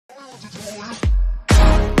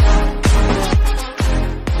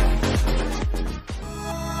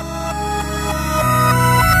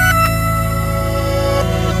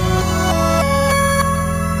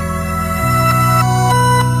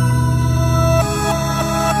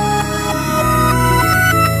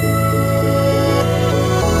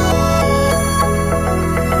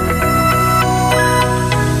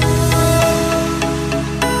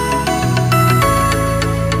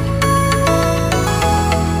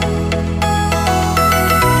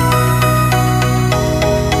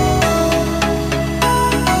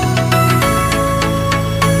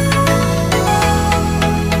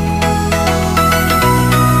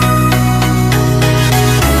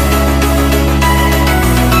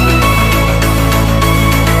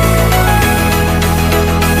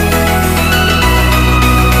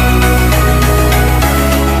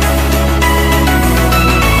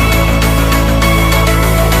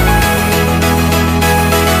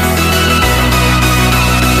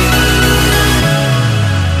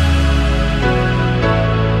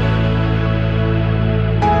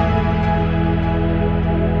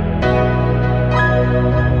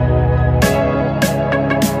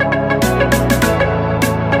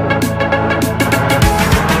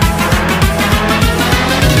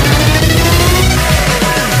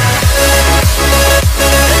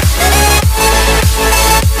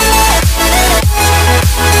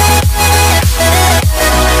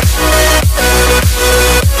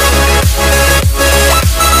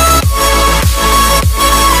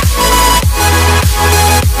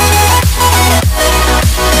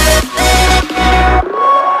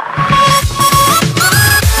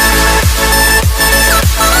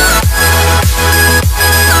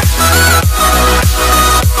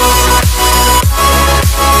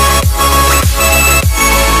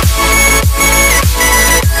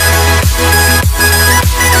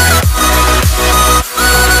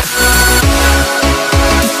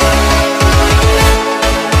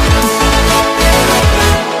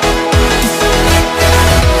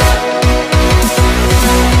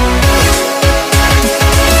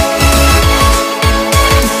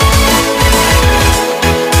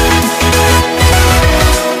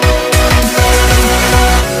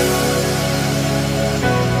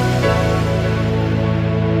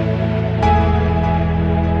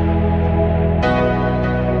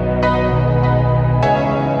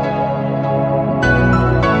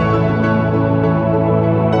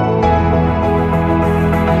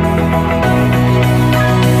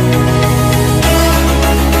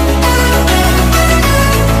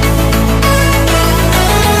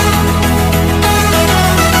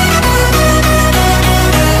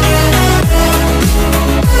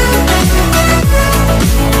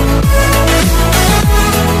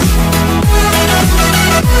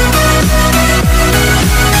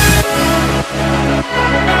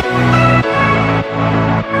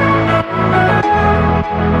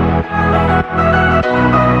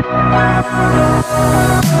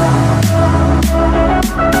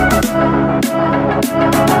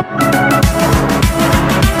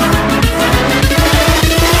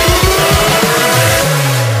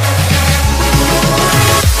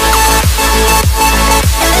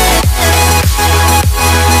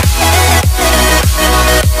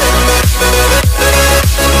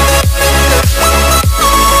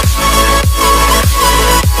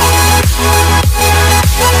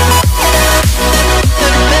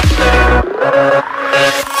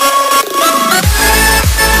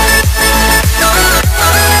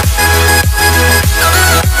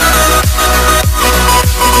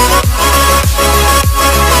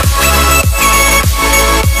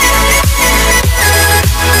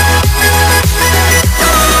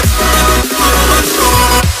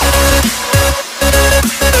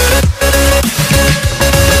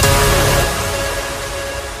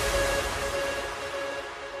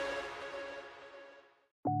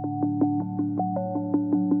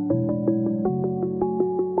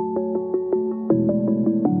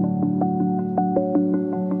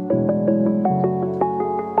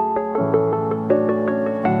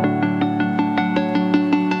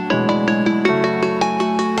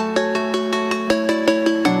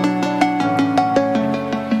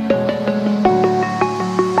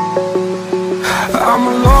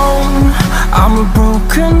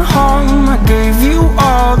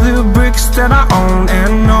that I own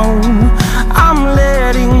and know. I'm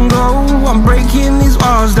letting go, I'm breaking these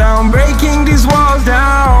walls down, breaking these walls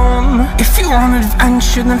down. If you want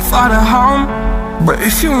adventure, then fly to home, but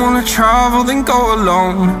if you wanna travel, then go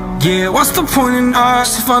alone. Yeah, what's the point in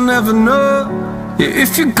us if I never know? Yeah,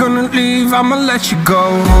 if you're gonna leave, I'ma let you go.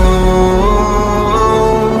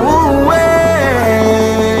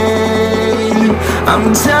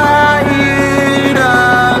 I'm tired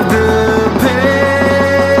of the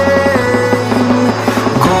pain.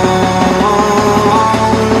 Go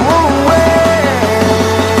away.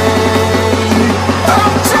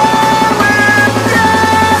 I'm done with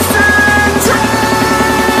yesterday.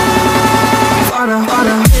 Water,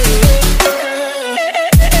 water.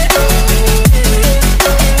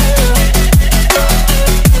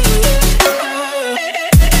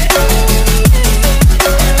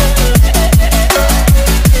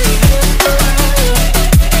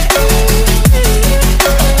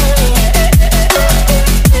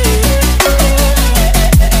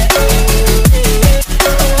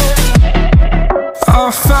 I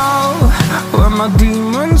fell where my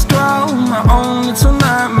demons dwell, my own little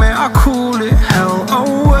nightmare, I call it hell.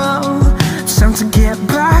 Oh well, it's time to get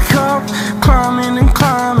back up, climbing and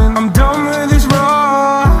climbing. I'm done with this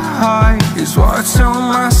ride, is what I tell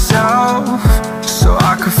myself, so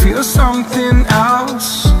I could feel something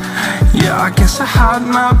else. Yeah, I guess I had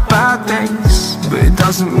my bad days, but it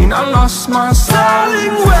doesn't mean I lost my style.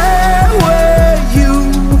 Darling, where were you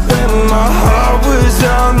when my heart was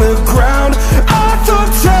on the ground? I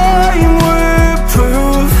thought time would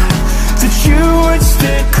prove that you would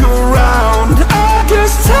stick around. I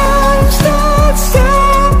guess time stood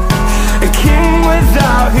still, a king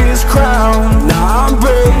without his crown. Now I'm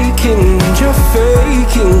breaking and you're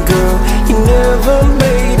faking, girl. You never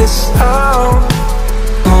made a sound.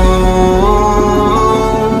 Oh,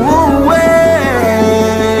 wait,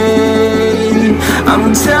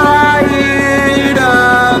 I'm tired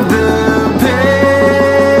of the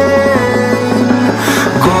pain.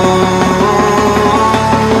 Go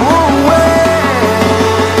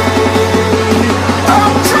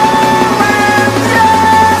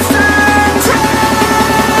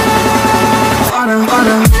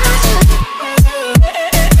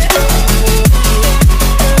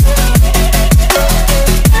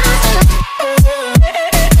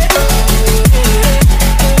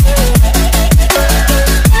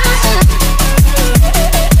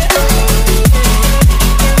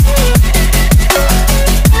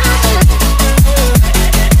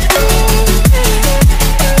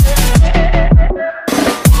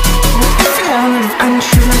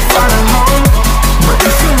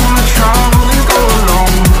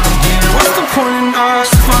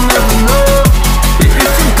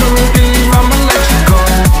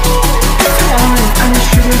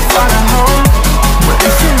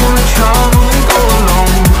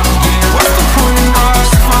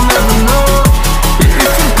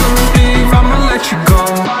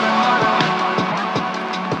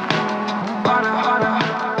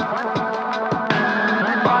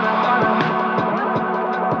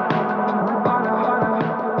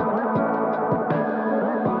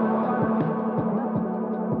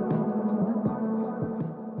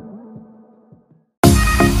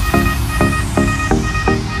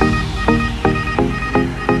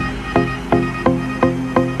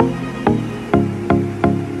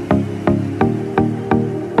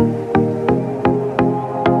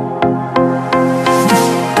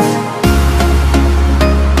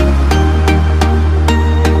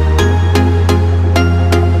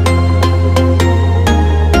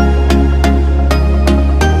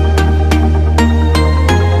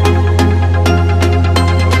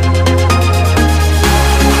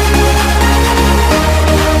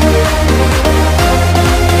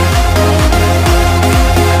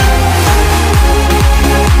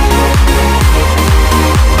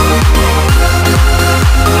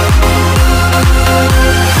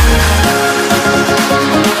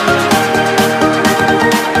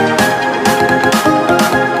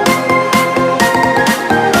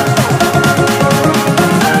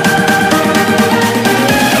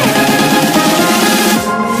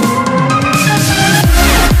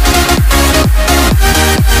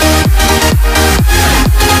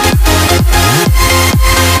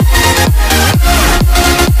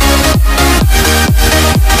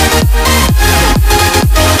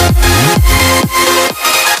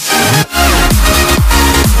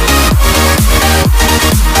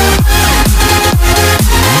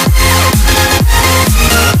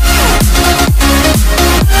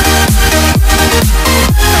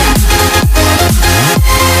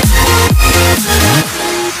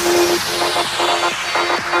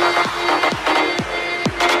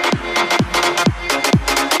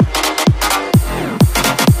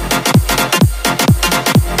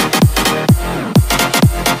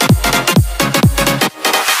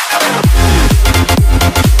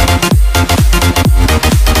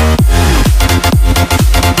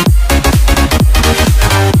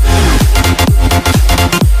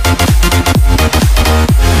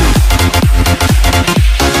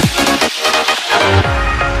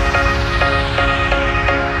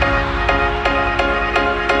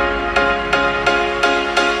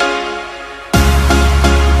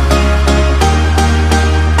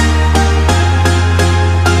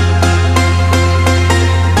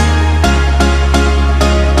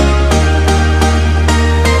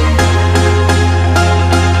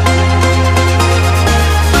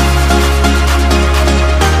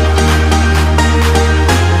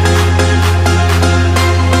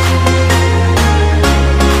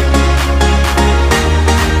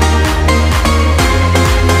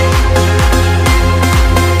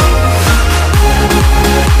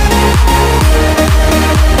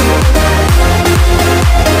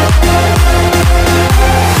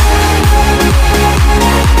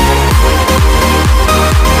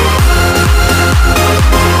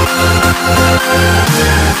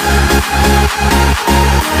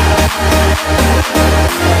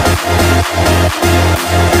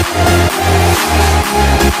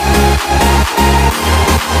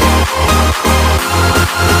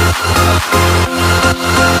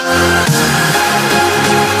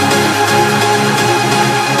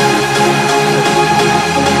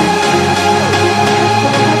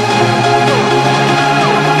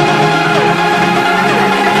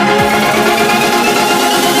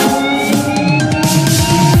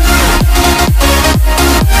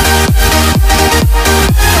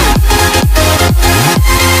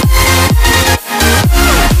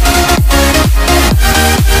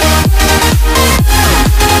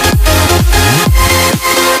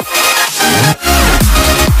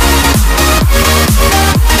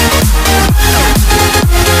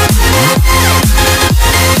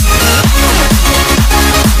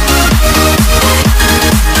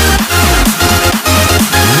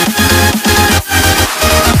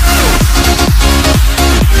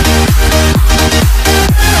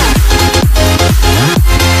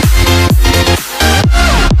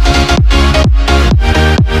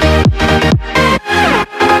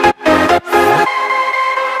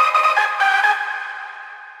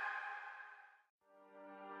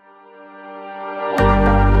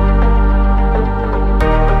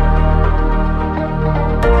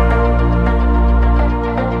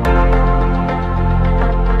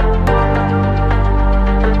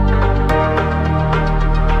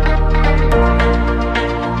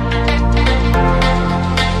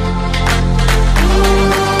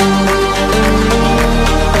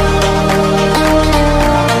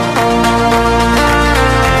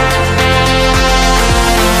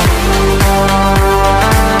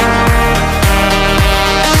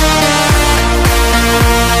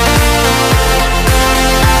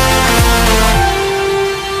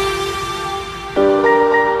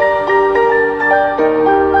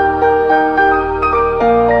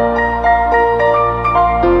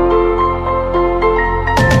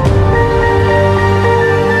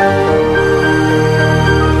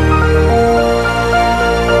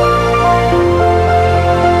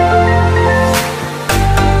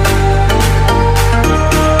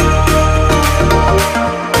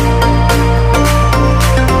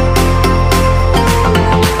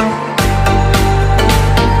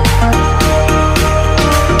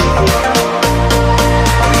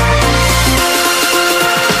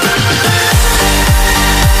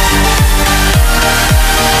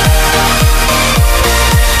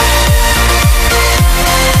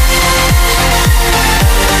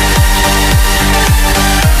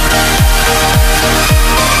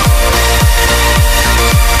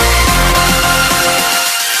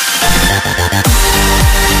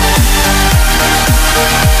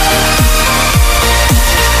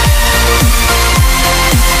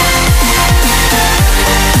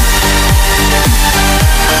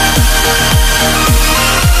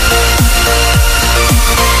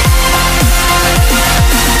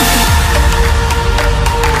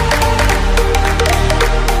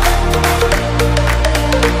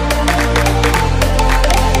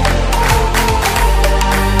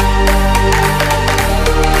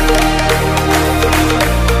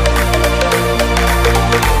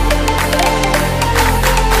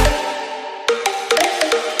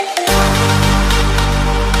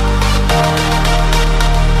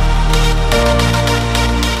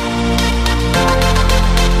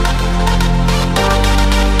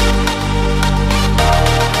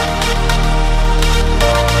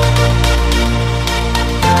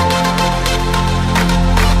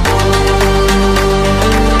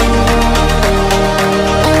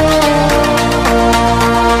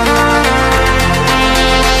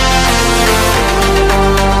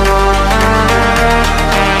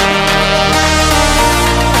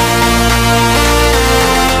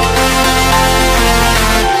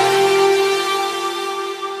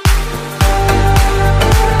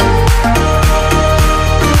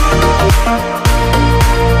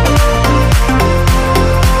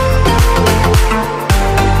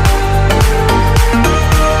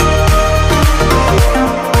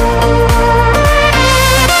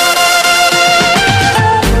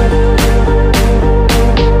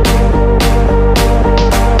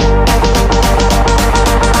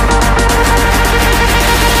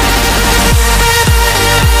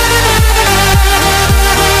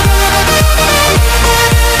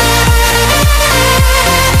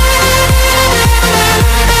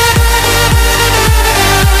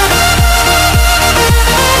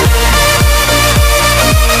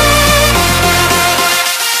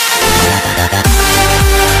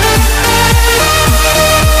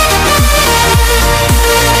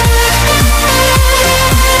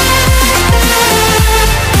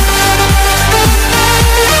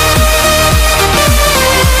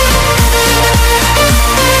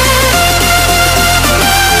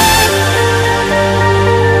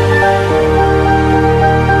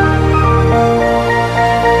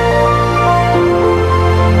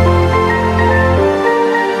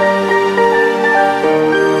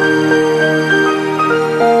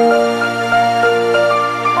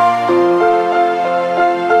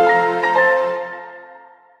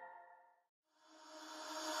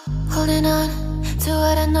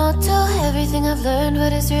learned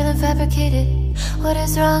what is real and fabricated. What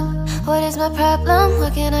is wrong? What is my problem?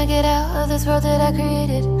 What can I get out of this world that I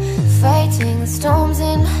created? Fighting the storms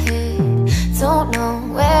in my head. Don't know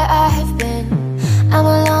where I have been. I'm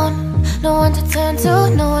alone, no one to turn to.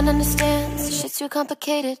 No one understands, shit's too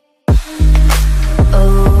complicated.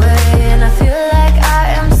 Oh,